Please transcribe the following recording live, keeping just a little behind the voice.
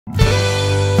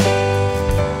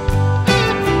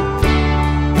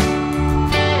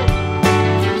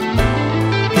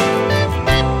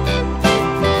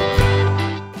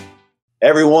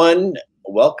Everyone,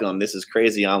 welcome. This is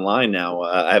Crazy Online now.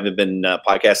 I haven't been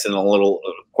podcasting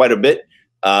quite a bit,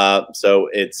 so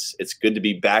it's good to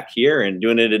be back here and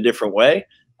doing it a different way.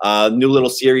 New little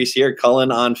series here,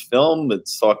 Cullen on Film.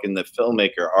 It's talking the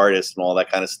filmmaker, artist, and all that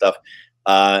kind of stuff,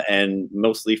 and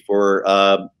mostly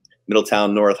for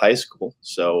Middletown North High School.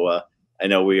 So I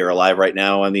know we are live right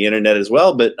now on the internet as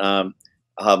well, but I'll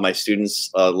have my students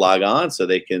log on so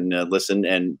they can listen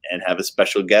and have a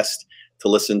special guest to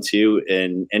listen to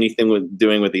in anything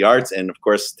doing with the arts. And of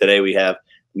course, today we have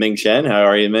Ming Chen. How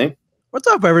are you, Ming? What's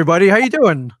up, everybody? How you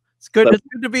doing? It's good. It's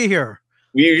good to be here.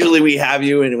 We have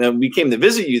you, and we came to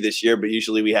visit you this year, but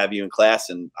usually we have you in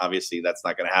class, and obviously that's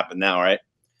not going to happen now, right?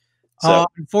 So,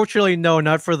 unfortunately, no,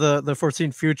 not for the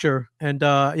foreseen future. And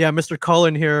yeah, Mr.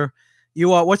 Cullen here. You,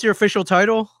 what's your official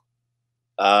title?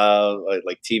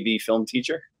 Like TV film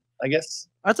teacher, I guess.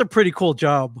 That's a pretty cool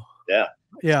job. Yeah.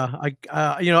 Yeah.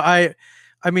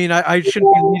 I mean, I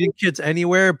shouldn't be leading kids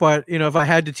anywhere, but if I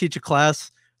had to teach a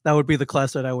class, that would be the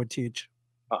class that I would teach.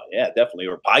 Oh yeah, definitely.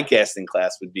 Or podcasting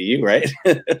class would be you, right?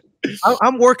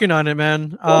 I'm working on it,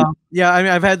 man. Yeah, I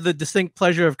mean, I've had the distinct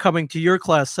pleasure of coming to your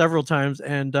class several times,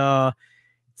 and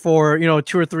for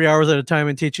 2 or 3 hours at a time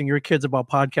and teaching your kids about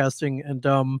podcasting,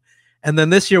 and then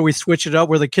this year we switched it up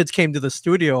where the kids came to the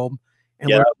studio and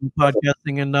learned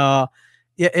podcasting, and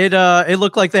yeah, it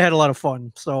looked like they had a lot of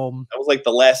fun. So that was like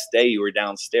the last day you were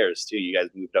downstairs too. You guys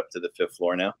moved up to the 5th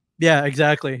floor now. Yeah,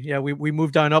 exactly. Yeah, we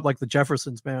moved on up like the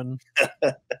Jeffersons, man.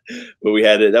 But we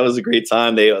had it. That was a great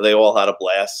time. They all had a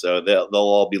blast. So they'll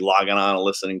all be logging on and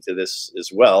listening to this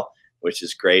as well, which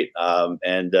is great.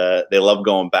 And they love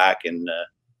going back and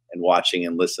watching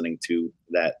and listening to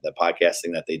the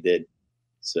podcasting that they did.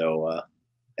 So I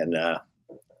don't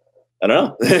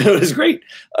know. It was great.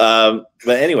 But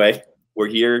anyway, we're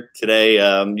here today.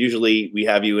 Usually we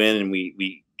have you in and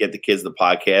we get the kids the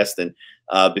podcast, and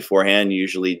beforehand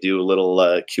usually do a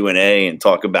little Q&A and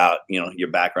talk about your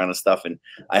background and stuff. And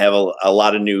I have a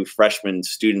lot of new freshman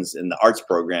students in the arts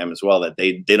program as well that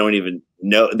they don't even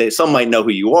know. Some might know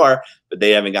who you are, but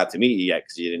they haven't got to meet you yet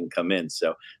because you didn't come in.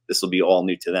 So this will be all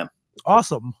new to them.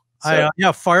 Awesome. So,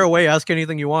 yeah, fire away. Ask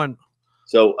anything you want.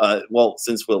 So, well,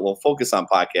 since we'll focus on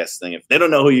podcasting, if they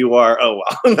don't know who you are, oh,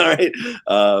 well, all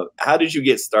right. How did you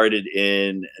get started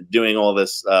in doing all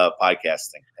this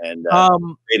podcasting and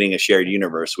creating a shared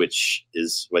universe, which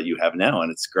is what you have now, and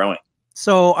it's growing?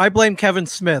 So I blame Kevin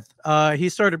Smith. He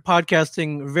started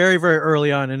podcasting very, very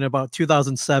early on in about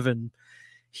 2007.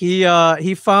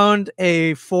 He found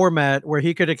a format where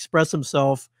he could express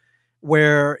himself,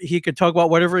 where he could talk about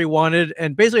whatever he wanted,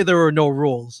 and basically there were no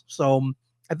rules. So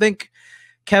I think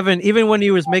Kevin, even when he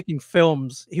was making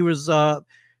films, he was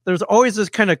there's always this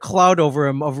kind of cloud over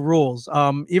him of rules.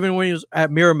 Even when he was at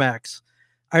Miramax,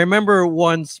 I remember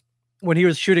once when he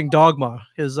was shooting Dogma,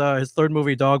 his third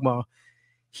movie Dogma,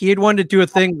 he had wanted to do a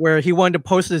thing where he wanted to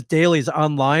post his dailies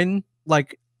online,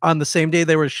 like on the same day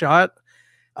they were shot,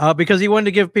 because he wanted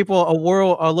to give people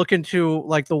a look into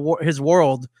like his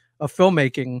world of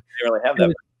filmmaking. They really have that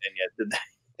yet, did they?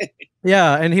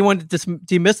 Yeah, and he wanted to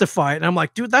demystify it. And I'm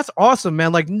like, dude, that's awesome,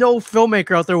 man. Like, no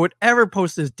filmmaker out there would ever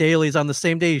post his dailies on the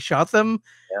same day he shot them.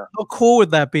 Yeah. How cool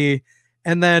would that be?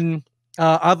 And then,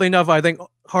 oddly enough, I think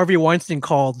Harvey Weinstein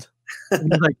called. And he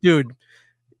was like, dude,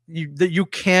 you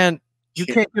can't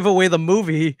give away the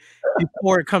movie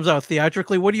before it comes out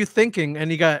theatrically. What are you thinking?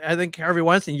 And I think Harvey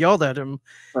Weinstein yelled at him,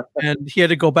 and he had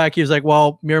to go back. He was like,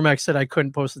 well, Miramax said I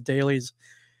couldn't post the dailies.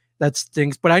 That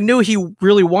stinks, but I knew he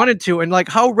really wanted to, and like,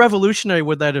 how revolutionary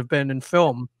would that have been in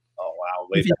film? Oh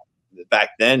wow, back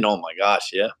then, oh my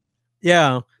gosh, yeah,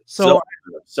 yeah. So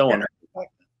yeah.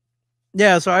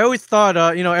 Yeah, so I always thought,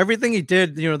 everything he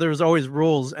did, there was always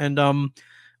rules, and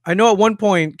I know at one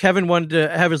point Kevin wanted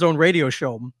to have his own radio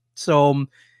show. So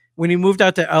when he moved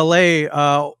out to LA,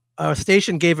 a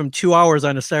station gave him 2 hours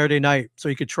on a Saturday night so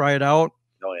he could try it out.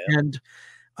 Oh yeah, and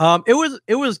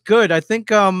it was good. I think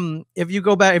if you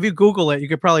Google it, you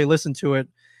could probably listen to it.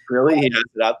 Really? He has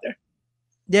it out there?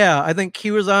 Yeah, I think he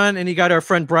was on, and he got our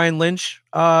friend Brian Lynch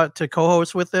to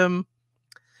co-host with him.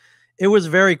 It was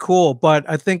very cool, but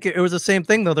I think it was the same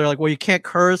thing though. They're like, well, you can't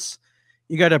curse.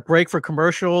 You got to break for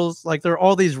commercials. Like, there are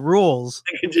all these rules.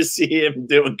 I can just see him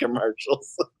doing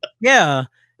commercials. Yeah.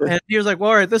 And he was like, well,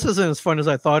 all right, this isn't as fun as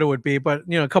I thought it would be. But,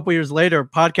 a couple years later,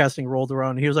 podcasting rolled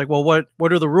around. And he was like, well, what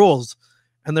are the rules?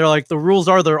 And they're like, the rules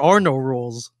are there are no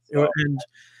rules. Oh.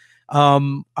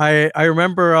 And I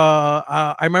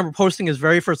remember posting his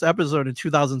very first episode in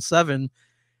 2007,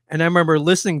 and I remember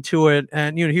listening to it,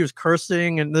 and he was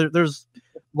cursing, and there's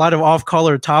a lot of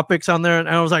off-color topics on there, and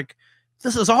I was like,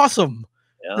 this is awesome.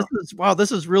 Yeah.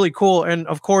 This is really cool. And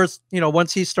of course,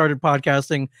 once he started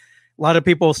podcasting, a lot of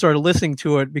people started listening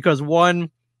to it because one,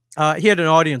 he had an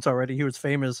audience already. He was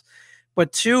famous,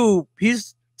 but two,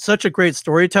 he's such a great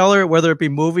storyteller, whether it be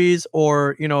movies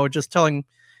or just telling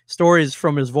stories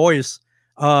from his voice.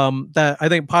 That I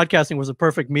think podcasting was a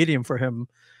perfect medium for him.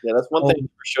 Yeah, that's one thing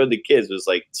for sure. The kids was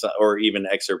like, or even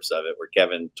excerpts of it where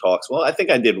Kevin talks. Well, I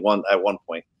think I did one at one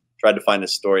point. Tried to find a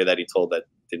story that he told that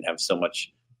didn't have so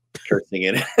much cursing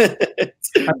in it.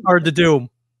 That's hard to do.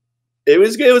 It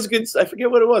was good. It was good. I forget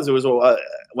what it was. It was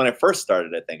when I first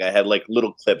started. I think I had like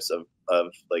little clips of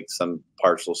like some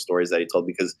partial stories that he told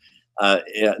because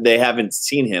they haven't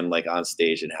seen him like on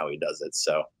stage and how he does it.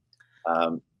 So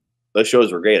those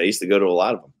shows were great. I used to go to a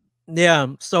lot of them. Yeah,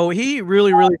 so he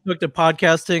really took to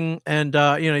podcasting, and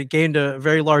he gained a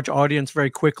very large audience very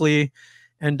quickly,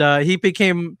 and he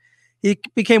became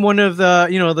one of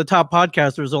the the top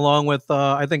podcasters, along with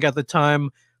I think at the time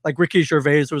like Ricky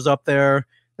Gervais was up there.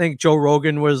 I think Joe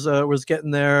Rogan was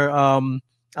getting there. Adam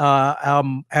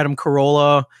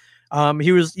Carolla.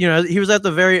 He was he was at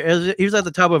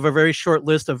the top of a very short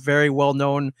list of very well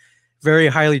known, very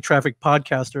highly trafficked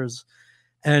podcasters,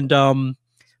 and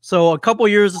so a couple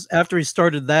years after he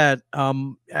started that, I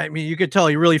mean, you could tell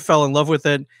he really fell in love with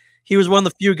it. He was one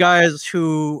of the few guys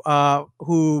who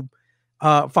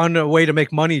found a way to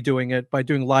make money doing it by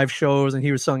doing live shows, and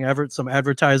he was selling some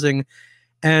advertising.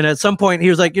 And at some point,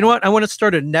 he was like, you know what? I want to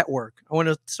start a network. I want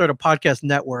to start a podcast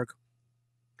network.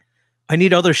 I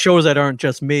need other shows that aren't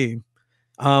just me.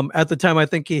 At the time, I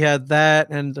think he had that,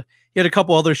 and he had a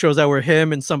couple other shows that were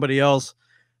him and somebody else,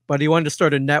 but he wanted to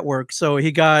start a network. So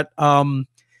he got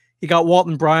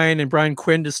Walton Bryan and Brian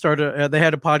Quinn to start they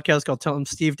had a podcast called Tell 'em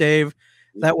Steve Dave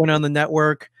that went on the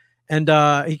network. And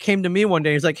he came to me one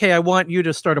day. He's like, "Hey, I want you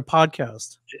to start a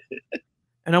podcast."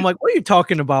 And I'm like, "What are you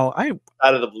talking about?"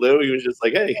 Out of the blue, he was just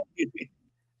like, "Hey."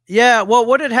 Yeah, well,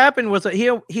 what had happened was that he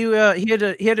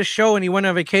had a show and he went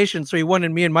on vacation, so he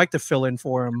wanted me and Mike to fill in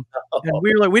for him. And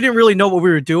we were like, we didn't really know what we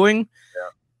were doing. Yeah.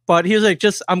 But he was like,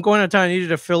 I'm going out of town, I needed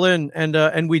to fill in,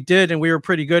 and we did, and we were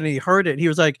pretty good, and he heard it. He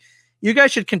was like, "You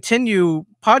guys should continue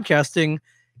podcasting,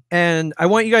 and I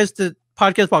want you guys to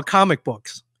podcast about comic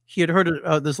books." He had heard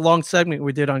this long segment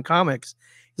we did on comics.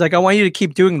 He's like, "I want you to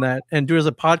keep doing that and do it as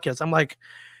a podcast." I'm like,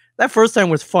 that first time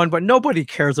was fun, but nobody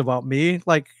cares about me.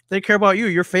 Like, they care about you.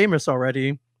 You're famous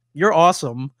already. You're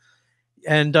awesome.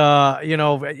 And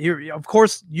of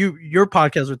course your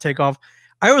podcast would take off.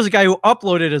 I was the guy who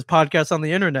uploaded his podcast on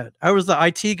the internet. I was the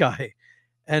IT guy.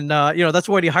 And that's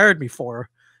what he hired me for.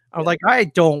 I was like, I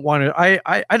don't want to.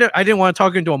 I didn't want to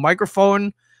talk into a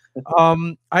microphone.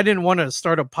 I didn't want to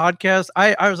start a podcast.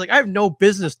 I was like, I have no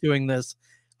business doing this.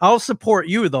 I'll support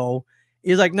you though.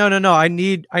 He's like, no. I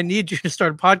need you to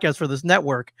start a podcast for this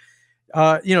network.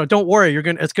 Don't worry.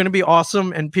 It's gonna be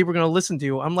awesome, and people are gonna listen to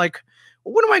you. I'm like,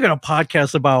 well, what am I gonna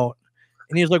podcast about?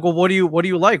 And he's like, well, what do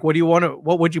you like? What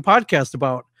would you podcast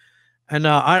about? And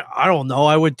I don't know.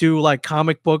 I would do like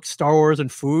comic books, Star Wars,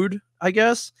 and food, I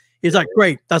guess. He's like,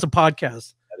 great, that's a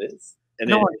podcast. That is.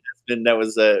 And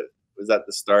was that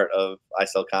the start of I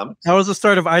Sell Comics? That was the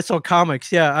start of I Sell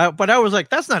Comics, yeah. But I was like,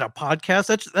 that's not a podcast.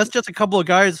 That's just a couple of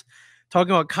guys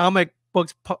talking about comic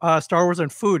books, Star Wars,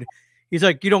 and food. He's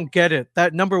like, you don't get it.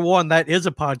 That number one, that is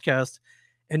a podcast.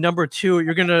 And number two,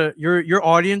 your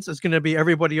audience is gonna be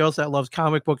everybody else that loves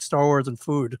comic books, Star Wars, and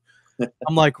food.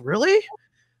 I'm like, really?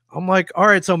 I'm like, all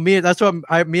right. So me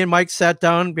and Mike sat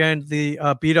down behind the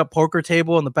beat up poker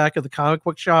table in the back of the comic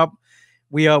book shop.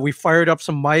 We fired up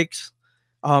some mics,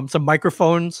 some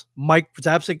microphones. Mike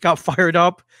Zapsik got fired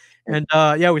up, and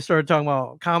we started talking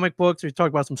about comic books. We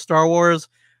talked about some Star Wars.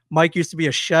 Mike used to be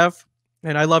a chef,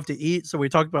 and I love to eat, so we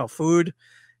talked about food.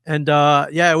 And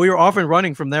we were off and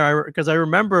running from there. Because I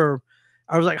remember,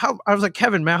 I was like,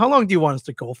 Kevin, man, how long do you want us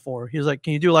to go for? He was like,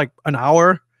 can you do like an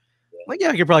hour? I'm like,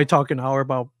 yeah, I could probably talk an hour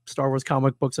about Star Wars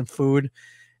comic books and food.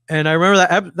 And I remember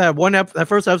that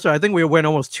first episode, I think we went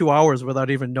almost 2 hours without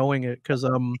even knowing it, because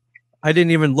I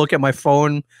didn't even look at my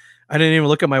phone. I didn't even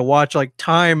look at my watch. Like,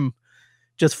 time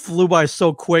just flew by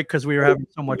so quick because we were having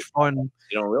so much fun.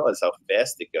 You don't realize how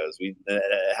fast it goes.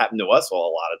 It happened to us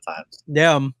all a lot of times.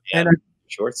 Yeah. And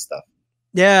short stuff.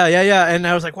 Yeah. And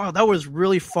I was like, wow, that was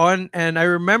really fun. And I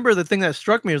remember the thing that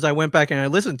struck me was I went back and I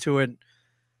listened to it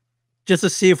just to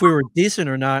see if we were decent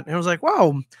or not. And I was like,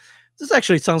 wow, this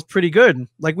actually sounds pretty good.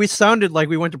 Like, we sounded like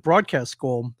we went to broadcast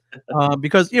school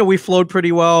because, we flowed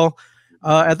pretty well.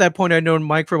 At that point, I'd known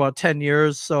Mike for about 10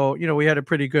 years. So, we had a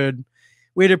pretty good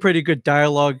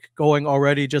dialogue going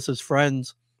already just as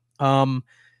friends.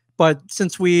 But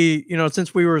since we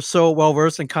were so well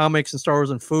versed in comics and Star Wars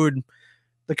and food,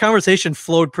 the conversation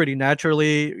flowed pretty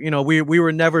naturally. You know, we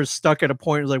were never stuck at a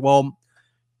point. It was like, well,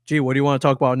 gee, what do you want to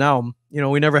talk about now? You know,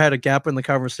 we never had a gap in the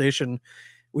conversation.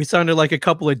 We sounded like a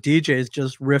couple of DJs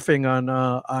just riffing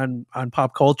on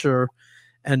pop culture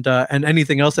and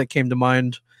anything else that came to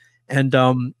mind. And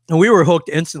we were hooked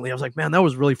instantly. I was like, man, that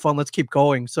was really fun. Let's keep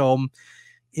going. So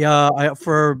yeah,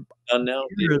 for Now,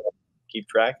 do you keep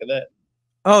track of that?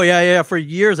 Oh yeah. For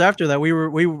years after that, we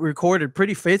recorded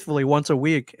pretty faithfully once a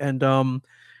week, and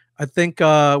I think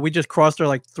we just crossed our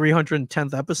like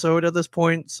 310th episode at this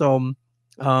point. So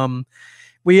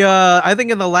we I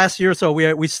think in the last year or so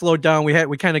we slowed down.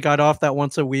 We kind of got off that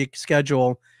once a week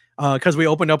schedule because we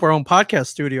opened up our own podcast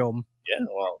studio. Yeah,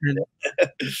 well,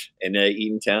 in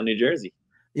Eatontown, New Jersey.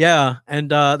 Yeah, and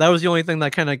that was the only thing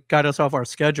that kind of got us off our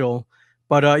schedule.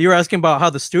 But you were asking about how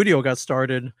the studio got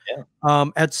started. Yeah.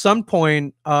 At some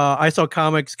point, I Saw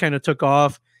Comics kind of took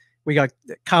off. We got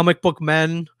Comic Book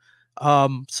Men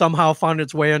somehow found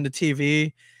its way onto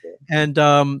TV. And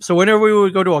so whenever we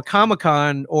would go to a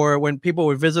Comic-Con or when people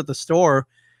would visit the store,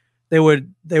 they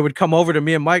would come over to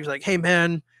me and Mike like, hey,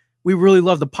 man, we really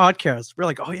love the podcast. We're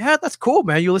like, oh, yeah, that's cool,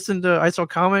 man. You listen to I Saw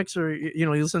Comics or, you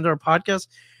know, you listen to our podcast.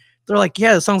 They're like,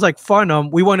 yeah, it sounds like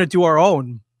fun. We want to do our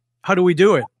own. How do we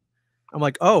do it? I'm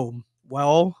like, oh,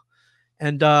 well,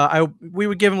 and we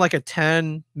would give him like a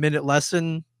 10-minute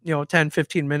lesson, you know, 10,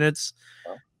 15 minutes.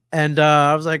 And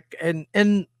I was like,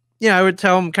 and yeah, I would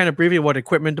tell him kind of briefly what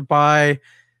equipment to buy,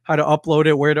 how to upload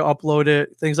it, where to upload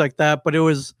it, things like that. But it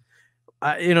was,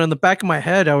 you know, in the back of my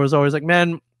head, I was always like,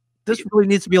 man, this really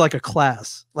needs to be like a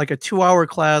class, like a 2-hour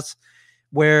class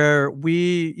where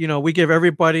we, you know, we give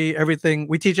everybody everything.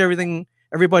 We teach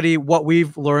everybody what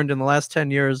we've learned in the last 10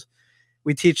 years.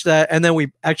 We teach that, and then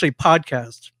we actually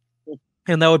podcast,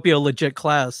 and that would be a legit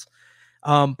class.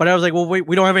 But I was like, well,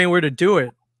 we don't have anywhere to do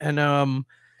it. And,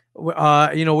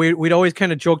 you know, we'd always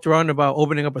kind of joked around about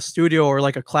opening up a studio or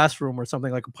like a classroom or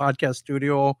something, like a podcast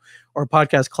studio or a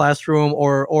podcast classroom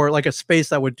or like a space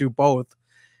that would do both.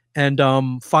 And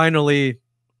finally,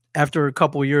 after a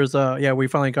couple of years, yeah, we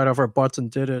finally got off our butts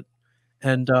and did it.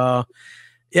 And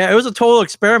yeah, it was a total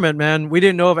experiment, man. We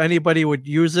didn't know if anybody would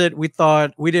use it. We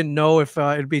didn't know if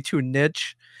it'd be too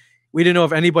niche. We didn't know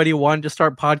if anybody wanted to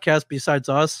start podcasts besides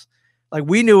us. Like,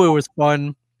 we knew it was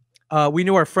fun. We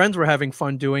knew our friends were having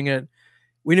fun doing it.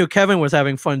 We knew Kevin was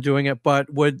having fun doing it, but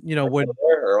would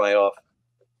or am I off?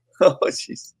 Oh,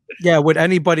 jeez. Yeah, would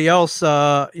anybody else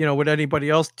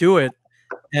do it?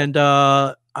 And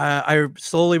I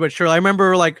slowly but surely, I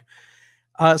remember like,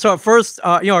 so at first,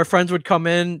 you know, our friends would come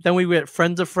in, then we would get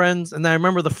friends of friends. And then I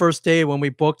remember the first day when we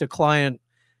booked a client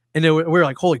and we were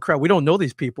like, holy crap, we don't know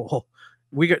these people.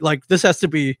 We got like, this has to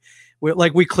be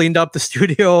we cleaned up the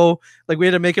studio. Like, we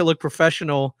had to make it look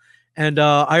professional. And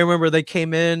I remember they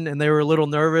came in and they were a little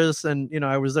nervous, and, you know,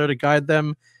 I was there to guide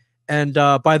them. And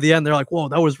by the end, they're like, whoa,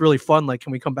 that was really fun. Like,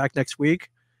 can we come back next week?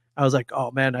 I was like,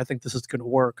 oh man, I think this is going to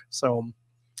work. So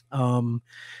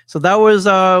that was,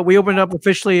 we opened up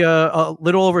officially a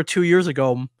little over 2 years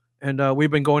ago, and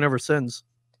we've been going ever since.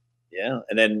 Yeah.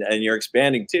 And you're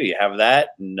expanding too. You have that.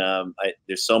 And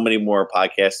there's so many more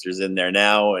podcasters in there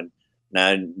now. And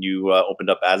now you opened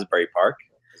up Asbury Park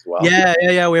as well.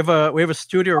 Yeah. We have a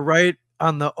studio right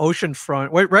on the ocean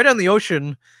front, right on the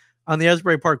ocean on the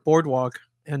Asbury Park boardwalk.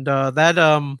 And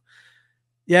yeah,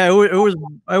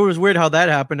 it was weird how that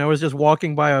happened. I was just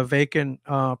walking by a vacant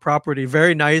property,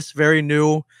 very nice, very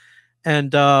new,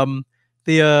 and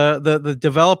the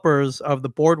developers of the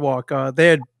boardwalk,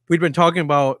 we'd been talking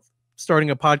about starting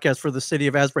a podcast for the city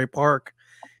of Asbury Park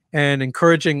and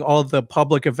encouraging all the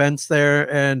public events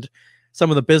there and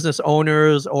some of the business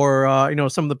owners or you know,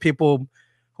 some of the people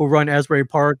who run Asbury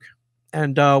Park.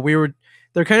 And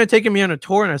they're kind of taking me on a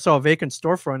tour, and I saw a vacant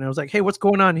storefront, and I was like, hey, what's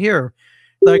going on here?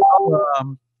 Like,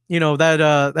 you know,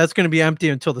 that's going to be empty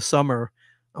until the summer.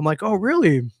 I'm like, oh,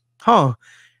 really? Huh?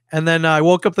 And then I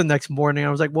woke up the next morning.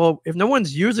 I was like, well, if no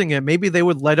one's using it, maybe they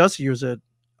would let us use it,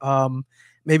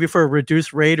 maybe for a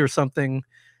reduced rate or something.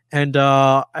 And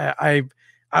I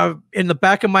in the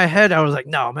back of my head, I was like,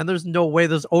 no, man, there's no way.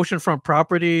 There's oceanfront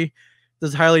property. This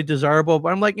is highly desirable.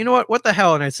 But I'm like, you know what? What the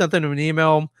hell? And I sent them an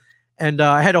email, and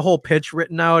I had a whole pitch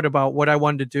written out about what I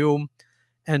wanted to do.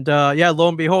 And yeah, lo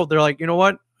and behold, they're like, you know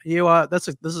what? This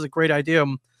is a great idea.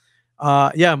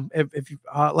 Yeah, if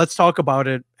let's talk about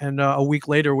it. And a week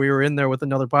later, we were in there with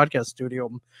another podcast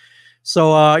studio.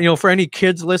 So you know, for any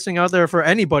kids listening out there, for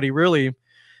anybody really,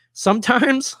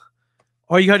 sometimes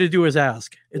all you got to do is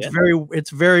ask.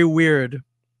 It's very weird.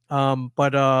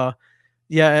 But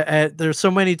yeah, there's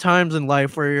so many times in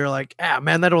life where you're like,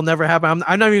 man, that'll never happen.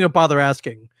 I'm not even gonna bother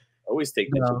asking. Always take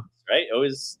the chance, right?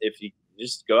 Always, if you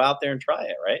just go out there and try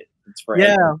it, right? It's for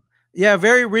Yeah. anyone. Yeah.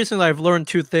 Very recently, I've learned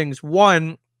two things.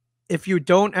 One, if you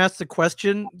don't ask the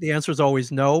question, the answer is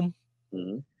always no.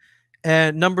 Mhm.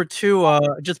 And number two,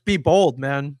 just be bold,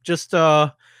 man. Just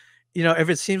if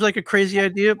it seems like a crazy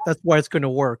idea, that's why it's going to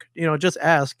work. Just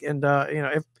ask, and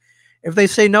if they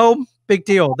say no, big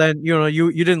deal. Then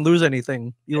you didn't lose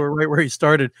anything. You Yeah. were right where you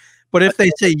started. But if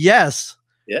they say yes,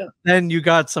 Yeah. then you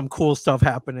got some cool stuff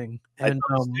happening. I And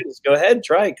tell students, go ahead,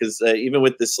 try it, because even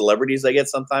with the celebrities I get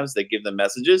sometimes, they give them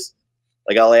messages.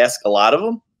 Like I'll ask a lot of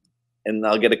them, and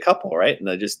I'll get a couple, right? And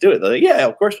they'll just do it. They're like, yeah,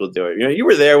 of course we'll do it. You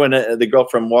were there when the girl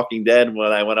from Walking Dead,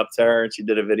 when I went up to her and she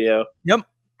did a video yep.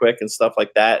 quick and stuff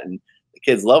like that. And the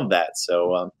kids love that.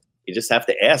 So you just have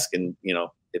to ask. And,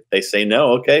 if they say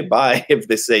no, okay, bye. If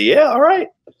they say, yeah, all right.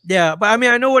 Yeah, but I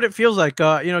mean, I know what it feels like.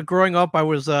 Growing up, I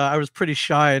was pretty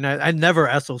shy, and I never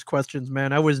asked those questions,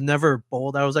 man. I was never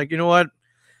bold. I was like, you know what?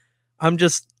 I'm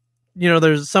just,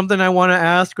 there's something I want to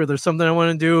ask, or there's something I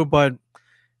want to do, but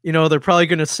they're probably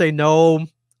going to say no,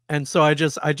 and so I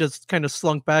just kind of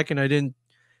slunk back, and I didn't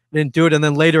do it. And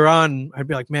then later on, I'd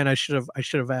be like, man, I should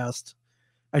have asked.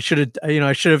 I should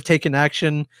have taken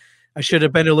action. I should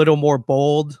have been a little more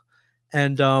bold.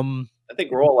 And I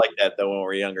think we're all like that though when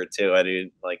we're younger too.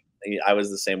 I was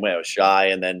the same way. I was shy,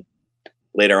 and then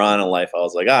later on in life, I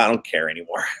was like, I don't care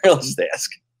anymore. I'll just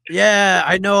ask. yeah,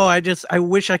 I know. I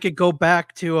wish I could go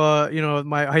back to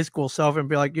my high school self and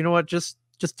be like, you know what, just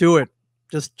do it.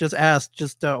 Just ask.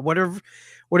 Just whatever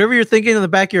you're thinking in the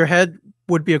back of your head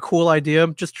would be a cool idea.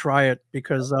 Just try it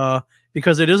because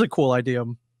it is a cool idea.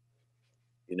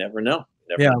 You never know.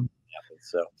 Yeah. Know what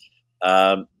happens.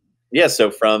 So, yeah.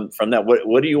 So from that,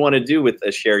 what do you want to do with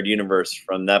a shared universe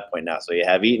from that point now? So you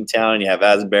have Eatontown, you have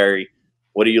Asbury.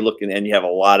 What are you looking? And you have a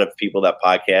lot of people that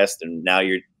podcast, and now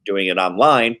you're doing it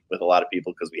online with a lot of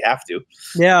people because we have to.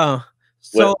 Yeah.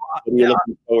 So what are you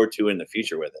looking forward to in the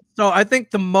future with it? So I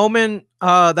think the moment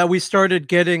that we started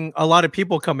getting a lot of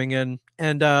people coming in,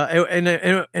 and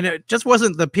it just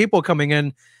wasn't the people coming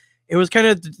in; it was kind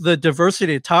of the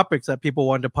diversity of topics that people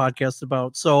wanted to podcast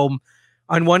about. So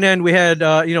on one end, we had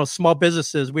small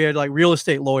businesses, we had like real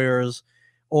estate lawyers,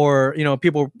 or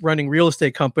people running real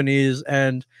estate companies,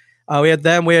 and we had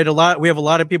them. We have a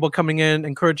lot of people coming in,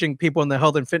 encouraging people in the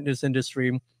health and fitness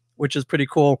industry, which is pretty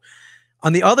cool.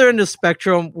 On the other end of the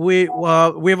spectrum, we have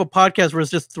a podcast where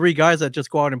it's just three guys that just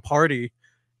go out and party,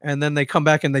 and then they come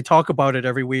back and they talk about it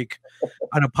every week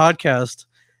on a podcast,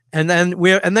 and then we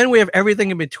have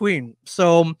everything in between.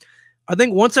 So I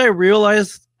think once I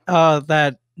realized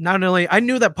that not only I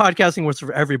knew that podcasting was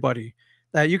for everybody,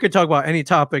 that you could talk about any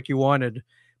topic you wanted,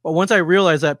 but once I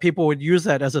realized that people would use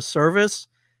that as a service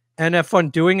and have fun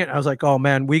doing it, I was like, oh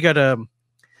man, we gotta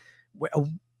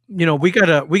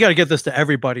get this to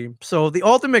everybody. So the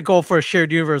ultimate goal for a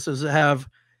shared universe is to have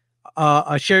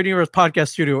a shared universe podcast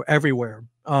studio everywhere.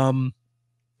 I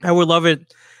would love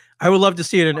it. I would love to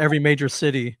see it in every major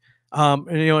city. And,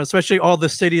 especially all the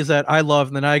cities that I love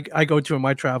and that I go to in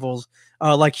my travels,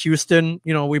 like Houston.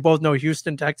 We both know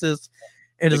Houston, Texas.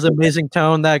 It is an amazing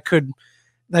town that could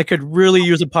really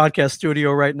use a podcast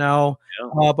studio right now.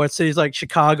 Yeah. But cities like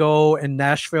Chicago and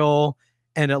Nashville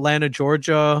and Atlanta,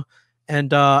 Georgia,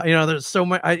 and there's so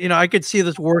much. I could see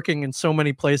this working in so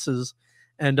many places,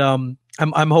 and I'm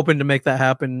hoping to make that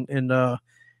happen in the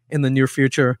near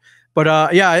future.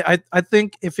 But yeah, I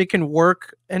think if it can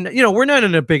work, and we're not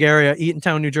in a big area,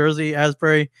 Eatontown, New Jersey,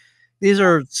 Asbury. These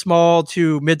are small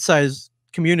to mid-sized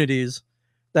communities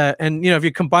that, and if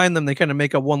you combine them, they kind of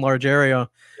make up one large area.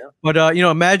 Yeah. But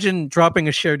imagine dropping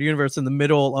a shared universe in the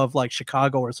middle of like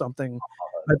Chicago or something.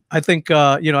 I think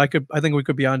I think we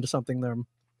could be onto something there.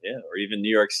 Yeah, or even New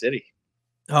York City.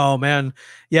 Oh man,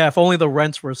 yeah. If only the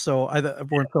rents weren't so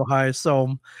high.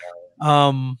 So,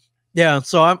 yeah.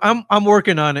 So I'm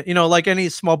working on it. Like any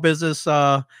small business,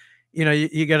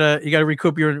 you gotta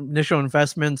recoup your initial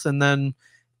investments and then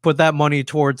put that money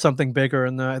towards something bigger.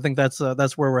 And I think that's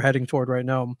where we're heading toward right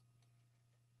now.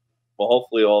 Well,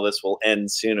 hopefully all this will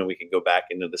end soon and we can go back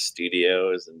into the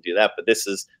studios and do that. But this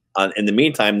is in the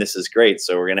meantime, this is great.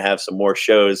 So we're gonna have some more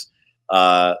shows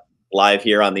live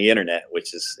here on the internet,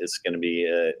 which is going to be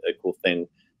a cool thing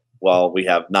while we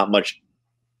have not much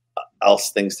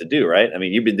else things to do, right? I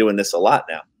mean, you've been doing this a lot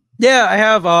now. Yeah, I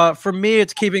have. For me,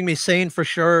 it's keeping me sane for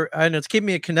sure, and it's keeping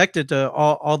me connected to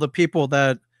all the people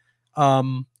that,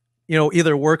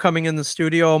 either were coming in the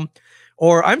studio,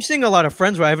 or I'm seeing a lot of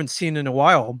friends who I haven't seen in a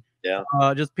while. Yeah,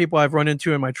 just people I've run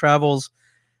into in my travels,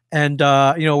 and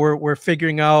we're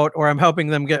figuring out, or I'm helping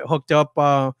them get hooked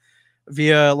up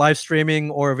via live streaming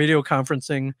or video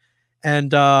conferencing.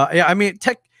 And yeah, I mean,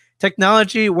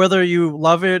 technology, whether you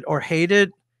love it or hate it,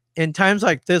 in times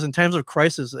like this, in times of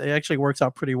crisis, it actually works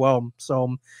out pretty well.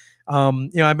 So,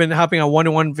 I've been hopping on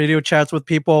one-to-one video chats with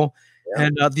people, Yeah.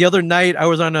 and the other night I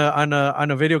was on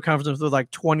a video conference with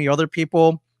like 20 other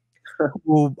people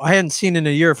who I hadn't seen in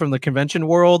a year from the convention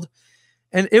world,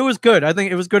 and it was good. I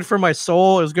think it was good for my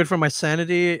soul. It was good for my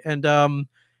sanity, and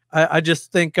I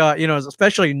just think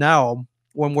especially now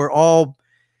when we're all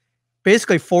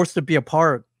basically forced to be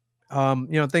apart.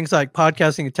 Things like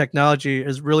podcasting and technology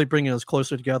is really bringing us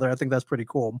closer together. I think that's pretty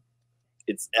cool.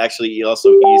 It's actually also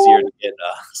easier to get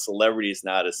celebrities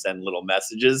now to send little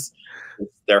messages.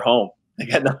 They're home. They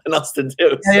got nothing else to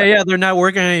do. Yeah. They're not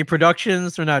working on any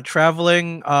productions. They're not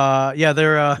traveling.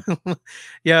 They're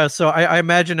yeah. So I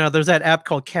imagine there's that app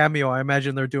called Cameo. I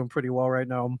imagine they're doing pretty well right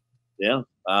now. Yeah.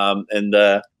 And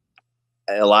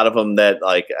a lot of them that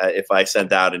like if I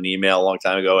sent out an email a long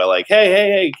time ago, like,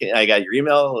 hey, I got your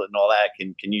email and all that.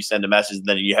 Can you send a message? And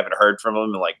then you haven't heard from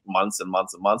them in like months and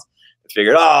months and months. I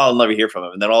figured, I'll never hear from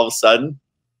them. And then all of a sudden,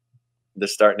 they're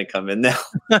starting to come in now.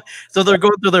 So they're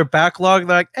going through their backlog.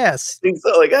 They're like, yes. I think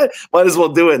so. Like, I might as well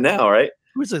do it now, right?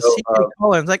 Who's this?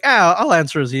 Cullen? Like, I'll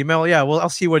answer his email. Yeah, well, I'll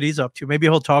see what he's up to. Maybe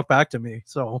he'll talk back to me.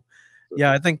 So,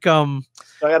 yeah, I think. So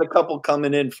I got a couple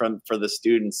coming in for the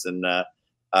students, and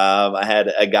I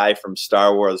had a guy from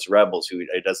Star Wars Rebels who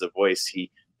does a voice. He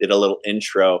did a little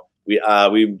intro.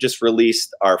 We just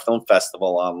released our film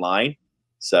festival online.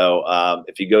 So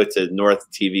if you go to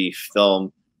North TV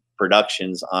Film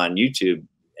Productions on YouTube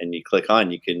and you click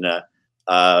on, you can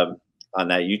on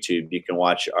that YouTube you can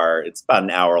watch it's about an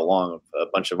hour long of a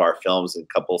bunch of our films, and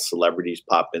a couple celebrities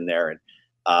pop in there,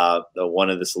 and one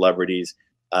of the celebrities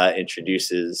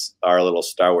introduces our little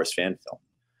Star Wars fan film.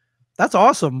 That's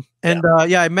awesome. And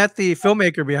I met the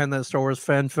filmmaker behind that Star Wars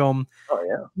fan film.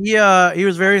 Oh yeah. He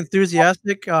was very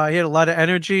enthusiastic. He had a lot of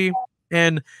energy,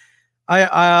 and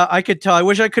I could tell. I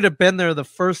wish I could have been there the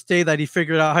first day that he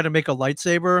figured out how to make a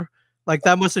lightsaber. Like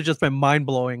that must have just been mind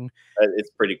blowing. It's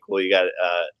pretty cool. You got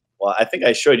well, I think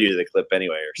I showed you the clip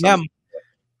anyway or something. Yeah.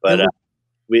 But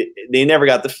they never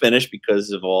got to finish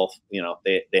because of all,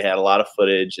 they had a lot of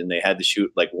footage and they had to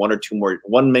shoot like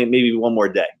maybe one more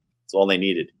day. That's all they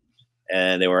needed.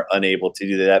 And they were unable to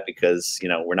do that because,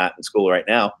 we're not in school right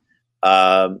now.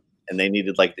 And they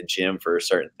needed like the gym for a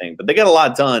certain thing, but they got a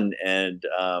lot done. And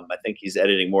I think he's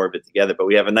editing more of it together, but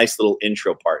we have a nice little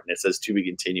intro part and it says to be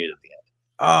continued at the end.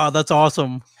 Oh, that's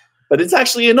awesome. But it's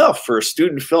actually enough for a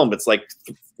student film. It's like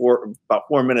about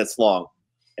 4 minutes long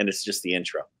and it's just the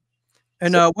intro.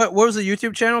 And what was the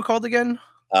YouTube channel called again?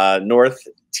 North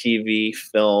TV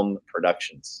Film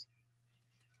Productions.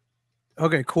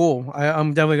 Okay, cool.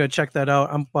 I'm definitely gonna check that out.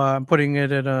 I'm putting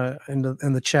it in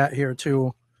the chat here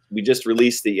too. We just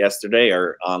released it yesterday,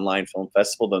 our online film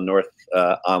festival, the North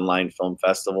Online Film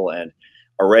Festival, and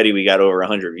already we got over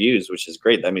 100 views, which is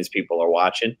great. That means people are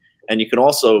watching. And you can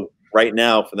also, right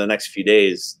now, for the next few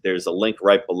days, there's a link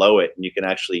right below it, and you can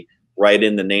actually write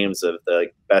in the names of the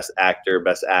best actor,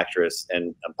 best actress,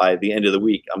 and by the end of the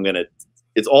week,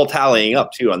 it's all tallying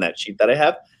up too on that sheet that I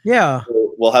have. Yeah.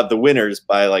 So we'll have the winners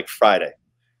by like Friday.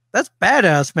 That's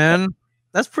badass, man.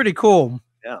 That's pretty cool.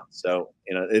 Yeah. So,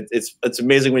 it's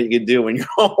amazing what you can do when you're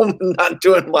home and not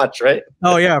doing much, right?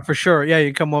 Oh yeah, for sure. Yeah.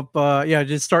 You come up,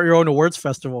 just start your own awards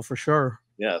festival for sure.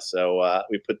 Yeah. So,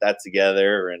 we put that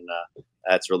together and,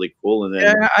 that's really cool. And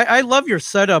then I love your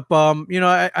setup. When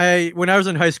I was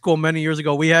in high school many years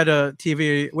ago, we had a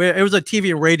TV. It was a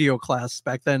TV and radio class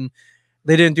back then.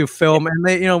 They didn't do film,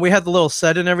 and we had the little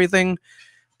set and everything.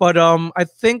 But I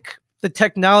think the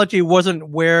technology wasn't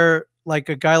where like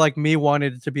a guy like me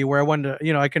wanted it to be. Where I wanted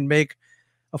to, I can make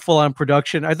a full-on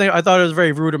production. I thought it was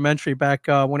very rudimentary back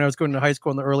when I was going to high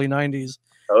school in the early '90s.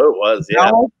 Oh, it was,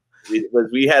 yeah.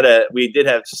 We did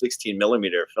have 16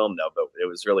 millimeter film though, but it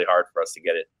was really hard for us to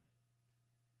get it.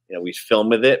 We'd film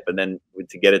with it, but then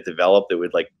to get it developed,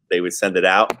 they would send it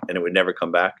out and it would never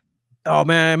come back. Oh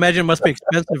man, I imagine it must be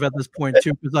expensive at this point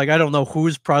too, because I don't know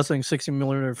who's processing 16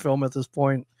 millimeter film at this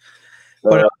point.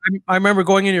 But I remember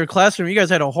going into your classroom, you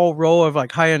guys had a whole row of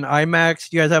like high-end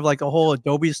IMAX. You guys have like a whole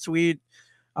Adobe suite.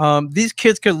 These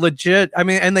kids could legit,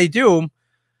 and they do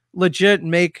legit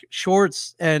make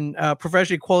shorts and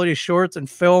professionally quality shorts and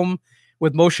film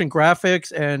with motion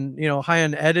graphics and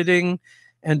high-end editing.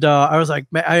 And I was like,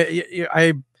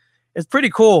 it's pretty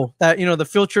cool that the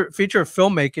future of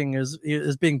filmmaking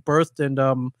is being birthed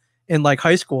and in like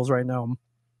high schools right now.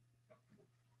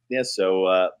 Yeah,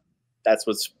 so that's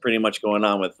what's pretty much going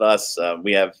on with us.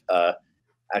 We have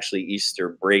actually Easter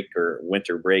break or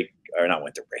winter break, or not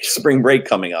winter break, spring break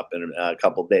coming up in a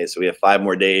couple of days. So we have 5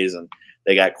 more days, and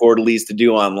they got quarterlies to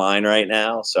do online right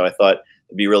now. So I thought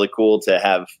it'd be really cool to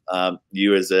have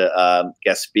you as a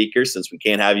guest speaker, since we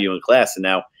can't have you in class. And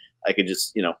now I could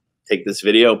just, take this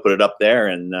video, put it up there,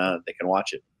 and they can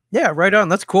watch it. Yeah, right on.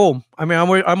 That's cool. I mean,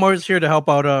 I'm always here to help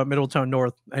out Middletown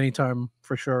North anytime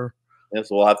for sure. Yeah,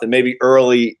 so we'll have to maybe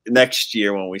early next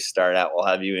year when we start out, we'll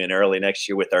have you in early next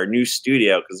year with our new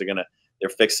studio, because they're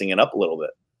fixing it up a little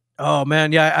bit. Oh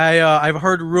man, yeah, I've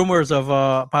heard rumors of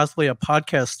possibly a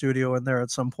podcast studio in there at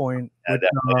some point. Yeah,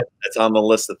 that's on the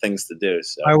list of things to do.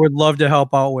 So I would love to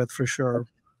help out with for sure.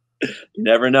 You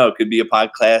never know. It could be a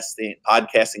podcasting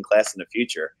class in the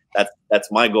future. That's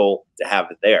my goal, to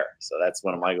have it there. So that's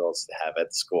one of my goals, to have at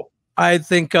the school. I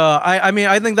think I mean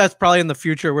I think that's probably in the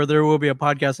future where there will be a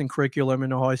podcasting curriculum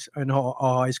in all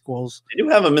high schools. They do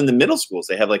have them in the middle schools.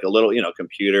 They have like a little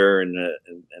computer and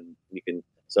you can.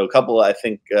 So a couple of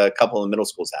the middle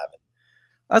schools have it.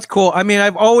 That's cool. I mean,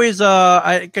 I've always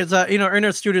because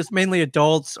internet students, mainly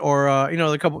adults, or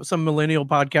some millennial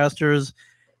podcasters.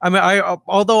 I mean,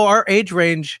 although our age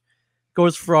range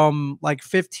goes from like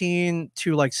 15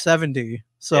 to like 70,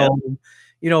 so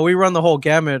we run the whole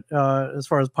gamut as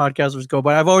far as podcasters go.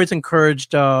 But I've always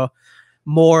encouraged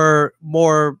more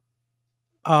more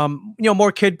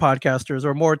kid podcasters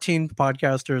or more teen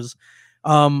podcasters,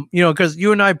 because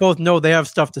you and I both know they have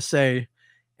stuff to say,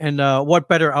 and what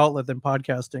better outlet than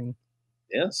podcasting?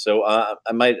 Yeah. So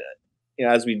I might,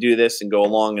 as we do this and go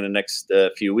along in the next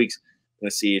few weeks, I'm going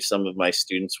to see if some of my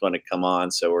students want to come on.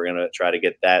 So we're going to try to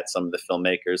get some of the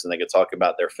filmmakers, and they can talk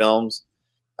about their films,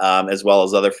 as well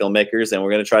as other filmmakers. And we're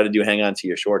going to try to do Hang On to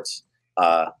Your Shorts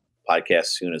podcast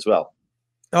soon as well.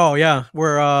 Oh yeah,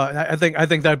 I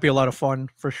think that'd be a lot of fun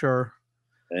for sure.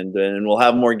 And we'll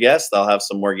have more guests. I'll have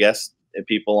some more guest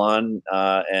people on,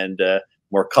 and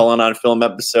more Cullen on Film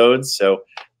episodes. So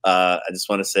I just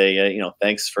want to say,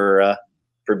 thanks for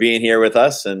being here with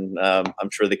us, and I'm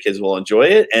sure the kids will enjoy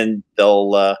it, and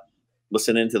they'll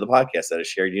listen into the podcast at A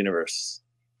Shared Universe.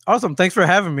 Awesome. Thanks for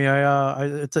having me.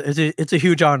 It's a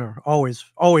huge honor. Always,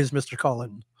 Mr.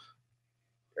 Cullen.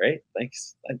 Great.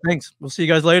 Thanks. Thanks. We'll see you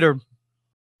guys later.